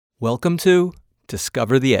Welcome to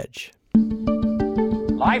Discover the Edge.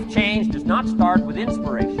 Life change does not start with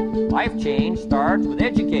inspiration. Life change starts with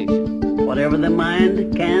education. Whatever the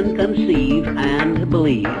mind can conceive and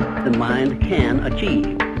believe, the mind can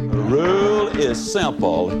achieve. The rule is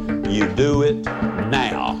simple. You do it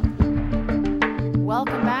now.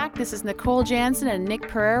 Welcome back. This is Nicole Jansen and Nick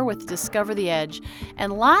Pereira with Discover the Edge.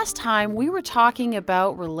 And last time we were talking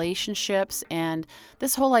about relationships and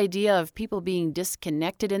this whole idea of people being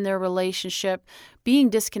disconnected in their relationship, being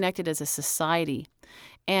disconnected as a society.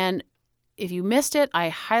 And if you missed it, I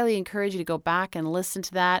highly encourage you to go back and listen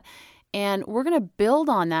to that. And we're going to build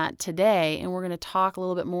on that today, and we're going to talk a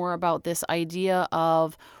little bit more about this idea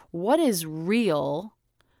of what is real,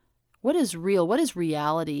 what is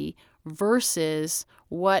reality versus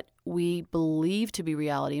what we believe to be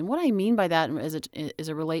reality. And what I mean by that as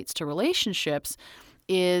it relates to relationships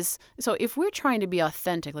is, so if we're trying to be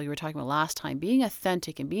authentic, like we were talking about last time, being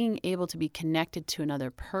authentic and being able to be connected to another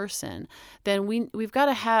person, then we've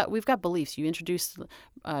got beliefs. You introduced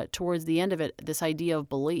towards the end of it this idea of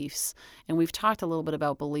beliefs, and we've talked a little bit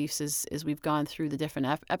about beliefs as we've gone through the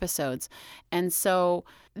different episodes. And so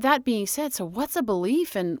that being said, so what's a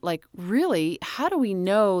belief, and like really, how do we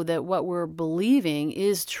know that what we're believing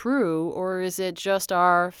is true, or is it just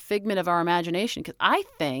our figment of our imagination? Because I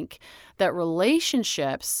think that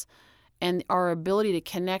relationships and our ability to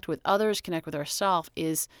connect with others, connect with ourselves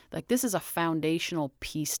is like, this is a foundational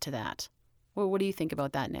piece to that. Well, what do you think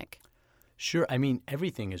about that, Nick? Sure. I mean,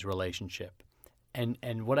 everything is relationship. And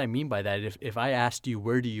what I mean by that, if I asked you,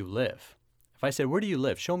 where do you live? If I said, where do you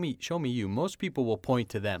live? Show me you. Most people will point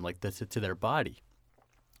to them, like to their body.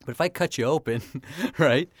 But if I cut you open,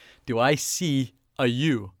 right, do I see a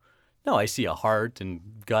you? No, I see a heart and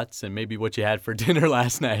guts and maybe what you had for dinner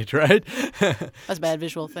last night, right? That's a bad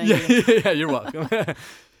visual thing. Yeah, you're welcome.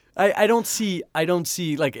 I don't see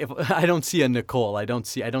like, if I don't see a Nicole, I don't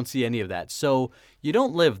see any of that. So you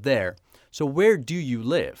don't live there. So where do you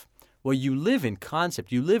live? Well, you live in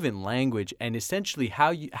concept, you live in language, and essentially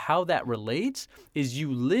how that relates is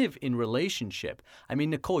you live in relationship. I mean,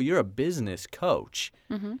 Nicole, you're a business coach.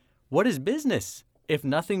 Mm-hmm. What is business if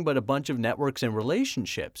nothing but a bunch of networks and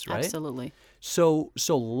relationships, right? Absolutely. So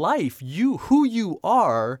life, who you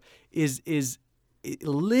are it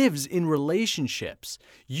lives in relationships.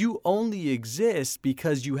 You only exist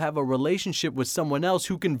because you have a relationship with someone else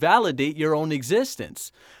who can validate your own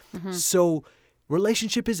existence. Mm-hmm. So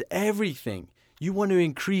relationship is everything. You want to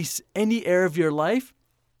increase any area of your life,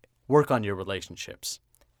 work on your relationships.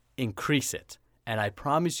 Increase it. And I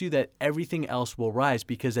promise you that everything else will rise,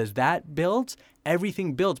 because as that builds,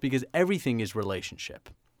 everything builds, because everything is relationship.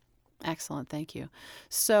 Excellent. Thank you.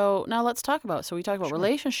 So now let's talk about, we talked about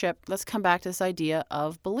relationship. Let's come back to this idea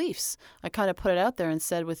of beliefs. I kind of put it out there and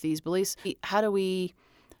said, with these beliefs, how do we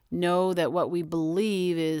know that what we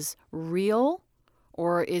believe is real,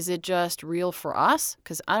 or is it just real for us?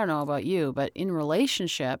 Because I don't know about you, but in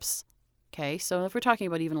relationships, okay, so if we're talking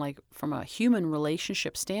about even like from a human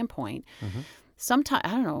relationship standpoint, mm-hmm. Sometimes, I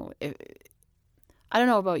don't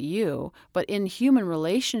know about you, but in human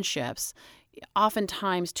relationships,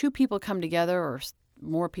 oftentimes two people come together, or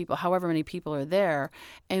more people, however many people are there,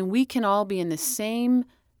 and we can all be in the same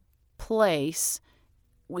place,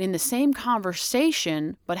 in the same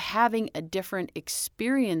conversation, but having a different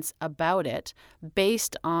experience about it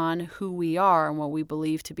based on who we are and what we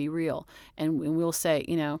believe to be real. And we'll say,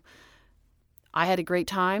 I had a great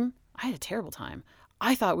time. I had a terrible time.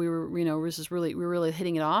 I thought we were really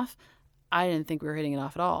hitting it off. I didn't think we were hitting it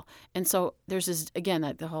off at all. And so there's this,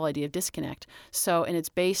 again, the whole idea of disconnect. So, and it's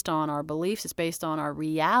based on our beliefs. It's based on our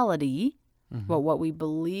reality, mm-hmm. what we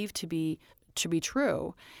believe to be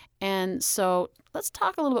true. And so let's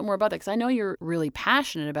talk a little bit more about that, because I know you're really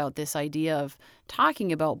passionate about this idea of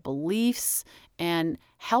talking about beliefs and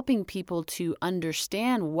helping people to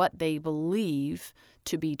understand what they believe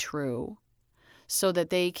to be true, so that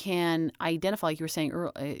they can identify, like you were saying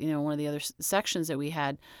earlier, one of the other sections that we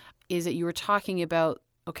had, is that you were talking about,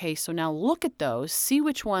 okay, so now look at those, see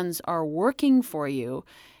which ones are working for you,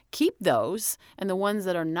 keep those, and the ones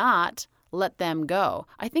that are not, let them go.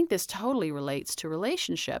 I think this totally relates to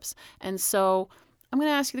relationships. And so I'm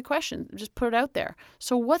going to ask you the question, just put it out there.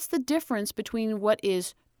 So what's the difference between what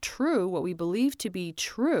is true, what we believe to be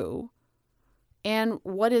true, and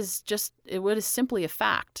what is simply a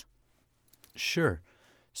fact? Sure.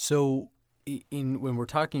 So when we're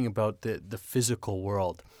talking about the physical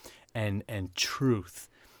world and truth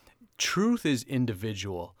is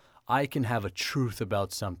individual. I can have a truth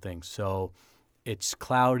about something. So it's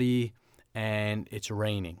cloudy and it's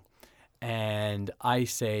raining. And I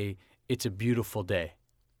say it's a beautiful day.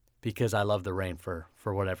 because I love the rain for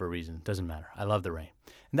whatever reason. Doesn't matter. I love the rain.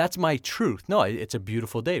 And that's my truth. No, it's a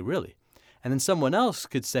beautiful day, really. And then someone else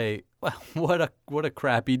could say, well, what a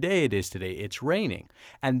crappy day it is today. It's raining.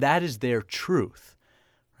 And that is their truth,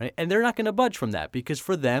 right? And they're not going to budge from that because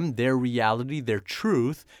for them, their reality, their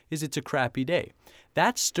truth is it's a crappy day.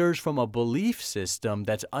 That stirs from a belief system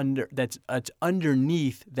that's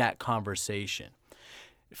underneath that conversation.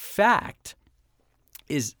 Fact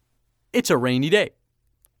is it's a rainy day.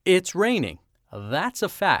 It's raining. That's a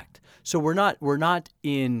fact. So we're not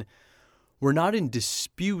in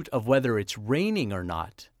dispute of whether it's raining or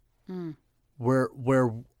not.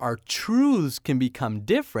 Where our truths can become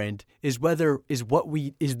different is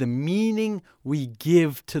the meaning we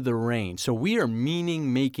give to the rain. So we are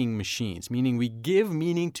meaning-making machines, meaning we give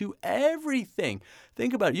meaning to everything.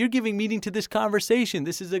 Think about it. You're giving meaning to this conversation.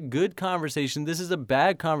 This is a good conversation. This is a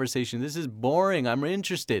bad conversation. This is boring. I'm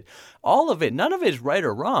interested. All of it. None of it is right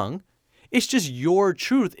or wrong. It's just your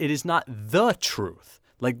truth. It is not the truth,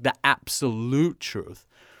 like the absolute truth.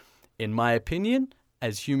 In my opinion,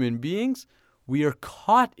 as human beings, we are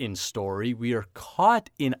caught in story. We are caught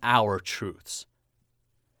in our truths.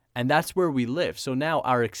 And that's where we live. So now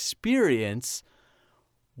our experience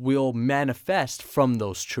will manifest from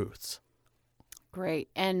those truths. Great.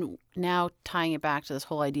 And now tying it back to this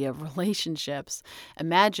whole idea of relationships,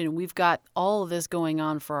 imagine we've got all of this going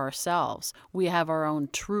on for ourselves. We have our own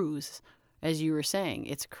truths, as you were saying.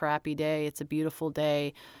 It's a crappy day. It's a beautiful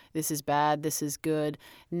day. This is bad. This is good.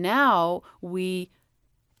 Now we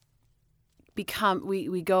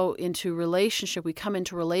go into relationship. We come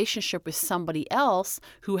into relationship with somebody else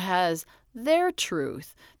who has their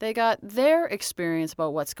truth. They got their experience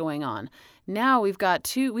about what's going on. Now we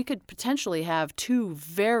could potentially have two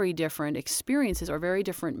very different experiences or very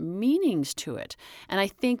different meanings to it. And I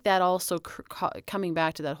think that also, coming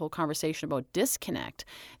back to that whole conversation about disconnect,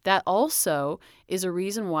 that also is a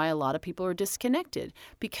reason why a lot of people are disconnected.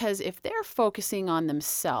 Because if they're focusing on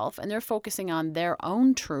themselves and they're focusing on their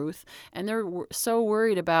own truth and they're so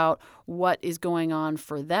worried about what is going on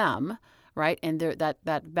for them, right, and that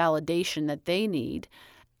validation that they need,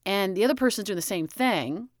 and the other person's doing the same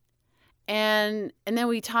thing, and then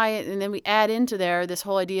we tie it, and then we add into there this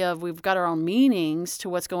whole idea of we've got our own meanings to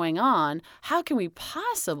what's going on. How can we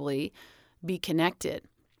possibly be connected?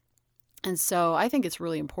 And so I think it's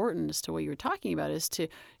really important as to what you were talking about is to,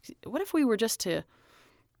 what if we were just to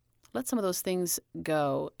let some of those things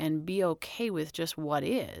go and be okay with just what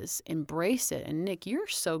is, embrace it. And Nick, you're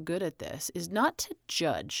so good at this, is not to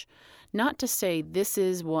judge, not to say this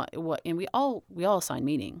is what, and we all assign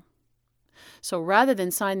meaning. So rather than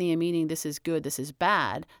assigning a meaning, this is good, this is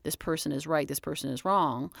bad, this person is right, this person is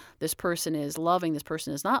wrong, this person is loving, this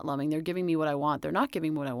person is not loving, they're giving me what I want, they're not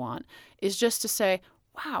giving me what I want, is just to say,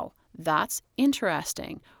 wow, that's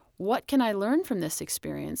interesting. What can I learn from this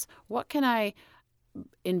experience? What can I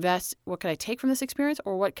invest? What could I take from this experience?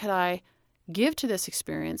 Or what could I give to this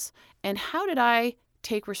experience? And how did I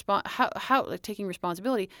take taking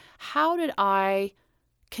responsibility, how did I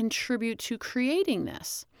contribute to creating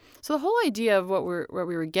this? So the whole idea of what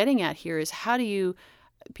we were getting at here is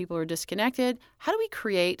people are disconnected. How do we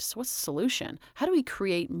create, so what's the solution? How do we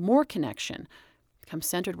create more connection? Become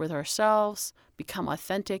centered with ourselves, become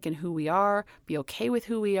authentic in who we are, be okay with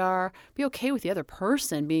who we are, be okay with the other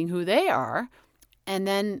person being who they are, and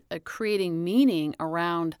then creating meaning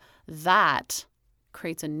around that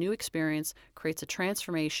creates a new experience, creates a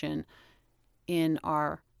transformation in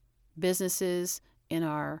our businesses, in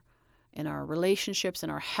our relationships, in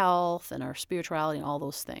our health, and our spirituality, and all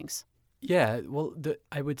those things. Yeah, well,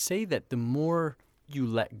 I would say that the more you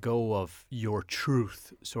let go of your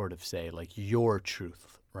truth, sort of say, like your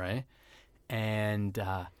truth, right? And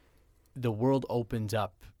the world opens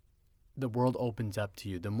up. The world opens up to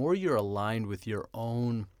you. The more you're aligned with your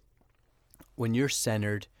own, when you're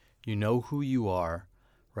centered, you know who you are,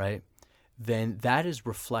 right? Then that is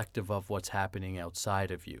reflective of what's happening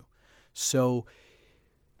outside of you. So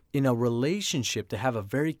in a relationship, to have a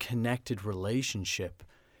very connected relationship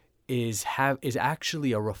is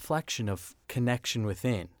actually a reflection of connection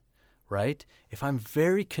within, right? If I'm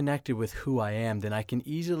very connected with who I am, then I can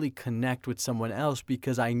easily connect with someone else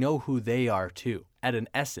because I know who they are too, at an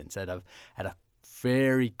essence, at a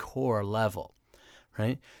very core level,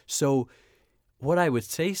 right? So what I would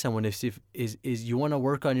say to someone is you want to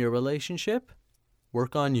work on your relationship,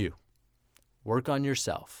 work on you, work on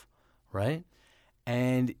yourself, right?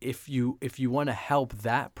 And if you want to help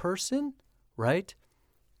that person, right,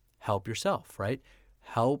 help yourself, right?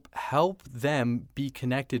 Help them be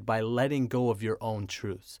connected by letting go of your own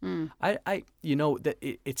truths. That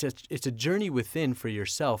it's a journey within for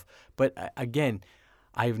yourself. But again,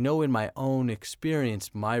 I know in my own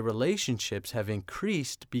experience, my relationships have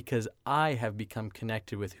increased because I have become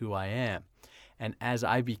connected with who I am. And as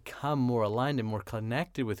I become more aligned and more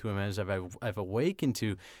connected with who I am, as I've awakened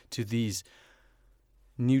to these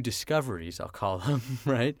new discoveries, I'll call them,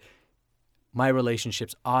 right? My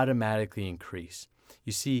relationships automatically increase.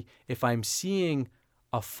 You see, if I'm seeing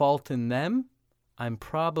a fault in them, I'm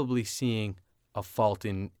probably seeing a fault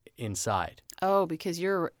inside. Oh, because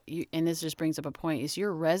and this just brings up a point, is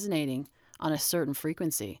you're resonating on a certain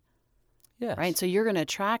frequency, Yes. right? So you're going to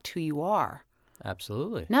attract who you are,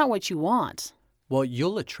 Absolutely. not what you want. Well,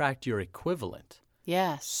 you'll attract your equivalent.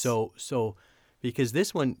 Yes. So because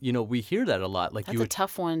this one, we hear that a lot. Like That's a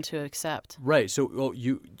tough one to accept. right. So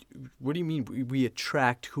what do you mean we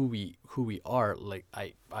attract who we are? Like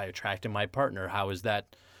I attracted my partner. How is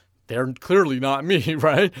that? They're clearly not me,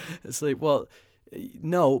 right? It's like, well,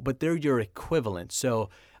 no, but they're your equivalent. So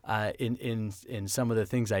in some of the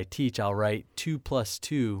things I teach, I'll write 2 +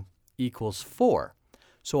 2 = 4.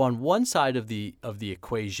 So on one side of the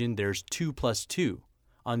equation, there's 2 + 2.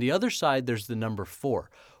 On the other side, there's the number 4.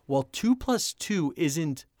 Well, 2 + 2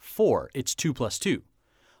 isn't 4, it's 2 + 2.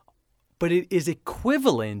 But it is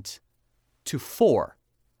equivalent to 4,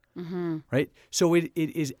 right? So it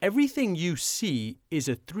is everything you see is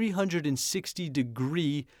a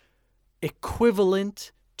 360-degree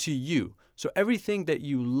equivalent to you. So everything that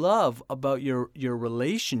you love about your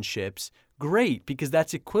relationships, great, because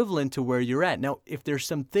that's equivalent to where you're at. Now, if there's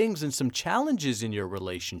some things and some challenges in your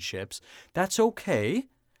relationships, that's okay.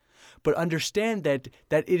 But understand that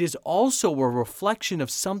it is also a reflection of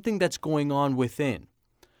something that's going on within,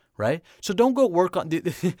 right? So don't go work on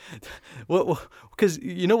because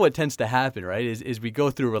you know what tends to happen, right? Is we go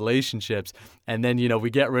through relationships and then we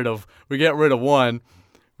get rid of one,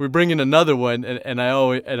 we bring in another one, and I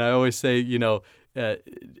always say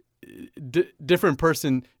different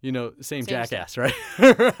person, same jackass, right?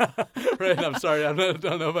 Right. I'm sorry. I don't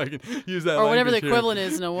know if I can use that. Or whatever the language here. equivalent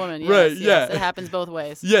is in a woman. Yes, Right, yes, yeah. it happens both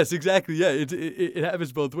ways. Yes, exactly. Yeah, it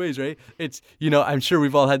happens both ways, right? It's, I'm sure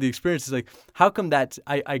we've all had the experience. It's like, how come that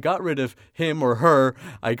I got rid of him or her,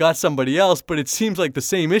 I got somebody else, but it seems like the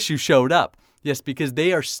same issue showed up. Yes, because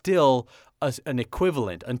they are still an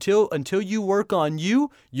equivalent. Until you work on you,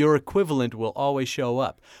 your equivalent will always show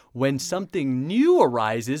up. When something new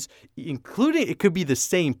arises, including it could be the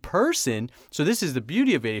same person. So this is the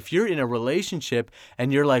beauty of it. If you're in a relationship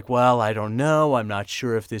and you're like, well, I don't know, I'm not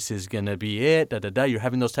sure if this is going to be it, you're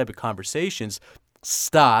having those type of conversations,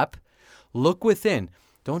 stop, look within.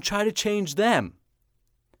 Don't try to change them.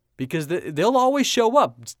 Because they'll always show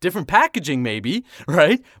up. It's different packaging maybe,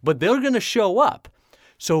 right? But they're going to show up.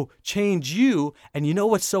 So change you, and you know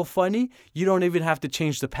what's so funny? You don't even have to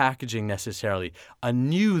change the packaging necessarily. A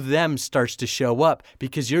new them starts to show up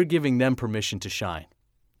because you're giving them permission to shine.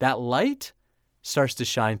 That light starts to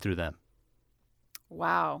shine through them.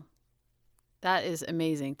 Wow. That is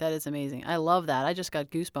amazing. That is amazing. I love that. I just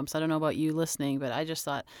got goosebumps. I don't know about you listening, but I just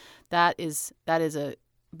thought that is a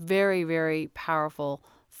very, very powerful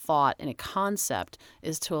thought and a concept,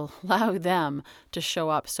 is to allow them to show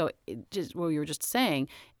up. So just what you were just saying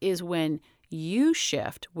is when you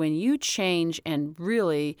shift, when you change, and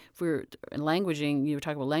really, if we're in languaging, you were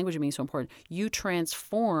talking about language being so important, you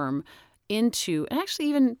transform into, and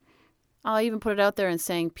actually I'll even put it out there and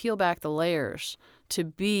saying, peel back the layers to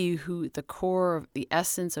be who the core of the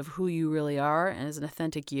essence of who you really are and as an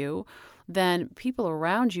authentic you, then people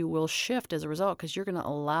around you will shift as a result because you're going to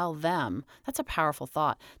allow them. That's a powerful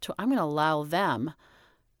thought. I'm going to allow them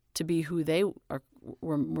to be who they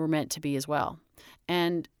were meant to be as well.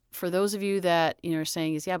 And for those of you that are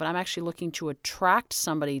saying is, yeah, but I'm actually looking to attract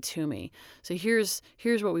somebody to me. So here's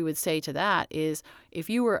what we would say to that is if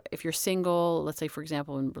you're single, let's say for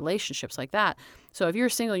example in relationships like that. So if you're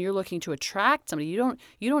single and you're looking to attract somebody, you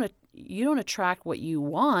don't attract what you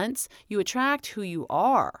want. You attract who you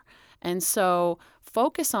are. And so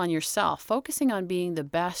focus on yourself, focusing on being the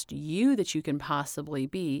best you that you can possibly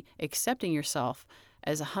be, accepting yourself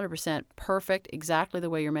as 100% perfect, exactly the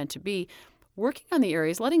way you're meant to be, working on the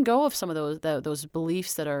areas, letting go of some of those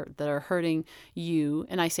beliefs that are hurting you.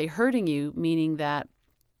 And I say hurting you, meaning that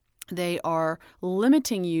they are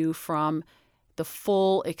limiting you from the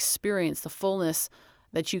full experience, the fullness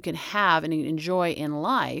that you can have and enjoy in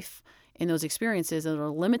life. in those experiences that are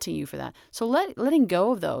limiting you for that. So letting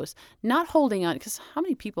go of those, not holding on, because how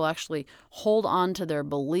many people actually hold on to their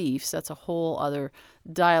beliefs? That's a whole other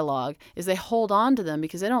dialogue, is they hold on to them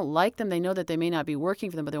because they don't like them. They know that they may not be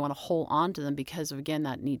working for them, but they want to hold on to them because of, again,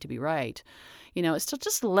 that need to be right. It's to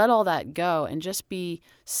just let all that go and just be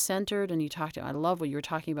centered. And I love what you were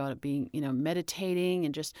talking about, it being, meditating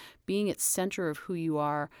and just being at center of who you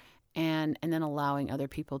are, and then allowing other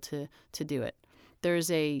people to do it.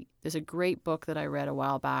 There's a great book that I read a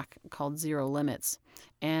while back called Zero Limits,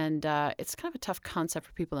 and it's kind of a tough concept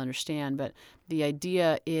for people to understand, but the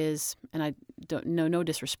idea is, and I don't know, no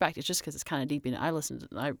disrespect, it's just because it's kind of deep.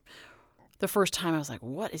 The first time I was like,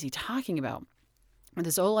 what is he talking about? And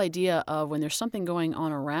this whole idea of when there's something going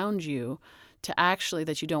on around you to actually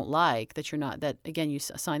that you don't like, that you're not, that again you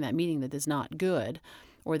assign that meaning that is not good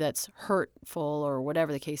or that's hurtful or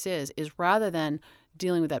whatever the case is rather than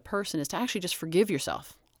dealing with that person, is to actually just forgive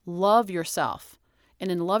yourself, love yourself. And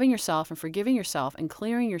in loving yourself and forgiving yourself and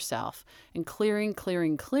clearing yourself and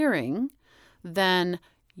clearing, then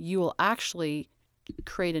you will actually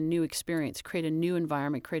create a new experience, create a new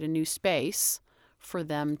environment, create a new space for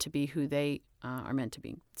them to be who they are meant to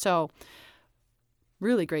be. So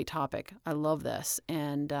really great topic. I love this.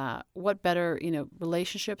 And what better,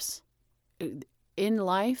 relationships in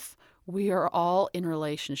life, we are all in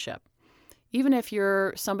relationship. Even if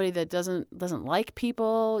you're somebody that doesn't like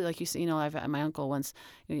people, like you say, my uncle once,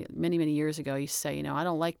 many years ago, used to say, I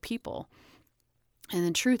don't like people. And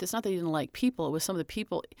in truth, it's not that he didn't like people. It was some of the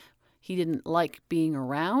people he didn't like being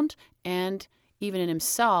around, and even in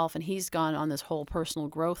himself. And he's gone on this whole personal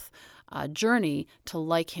growth journey to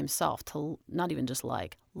like himself, to not even just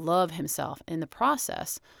love himself. In the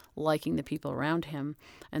process, liking the people around him.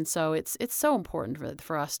 And so it's so important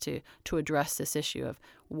for us to address this issue of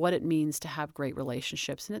what it means to have great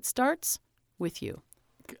relationships. And it starts with you.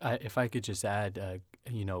 If I could just add,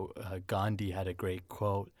 Gandhi had a great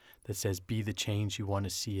quote that says, "Be the change you want to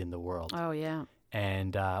see in the world." Oh, yeah.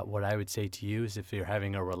 And what I would say to you is, if you're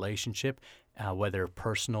having a relationship, whether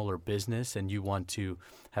personal or business, and you want to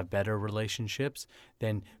have better relationships,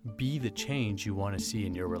 then be the change you want to see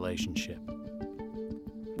in your relationship.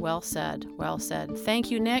 Well said. Well said. Thank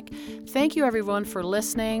you, Nick. Thank you, everyone, for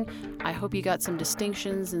listening. I hope you got some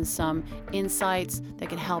distinctions and some insights that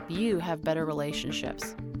can help you have better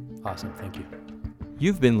relationships. Awesome. Thank you.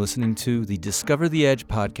 You've been listening to the Discover the Edge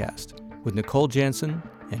podcast with Nicole Jansen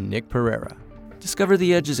and Nick Pereira. Discover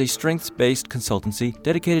the Edge is a strengths-based consultancy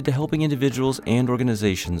dedicated to helping individuals and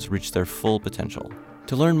organizations reach their full potential.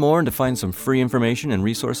 To learn more and to find some free information and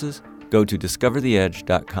resources, go to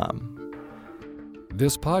discovertheedge.com.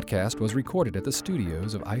 This podcast was recorded at the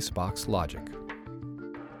studios of Icebox Logic.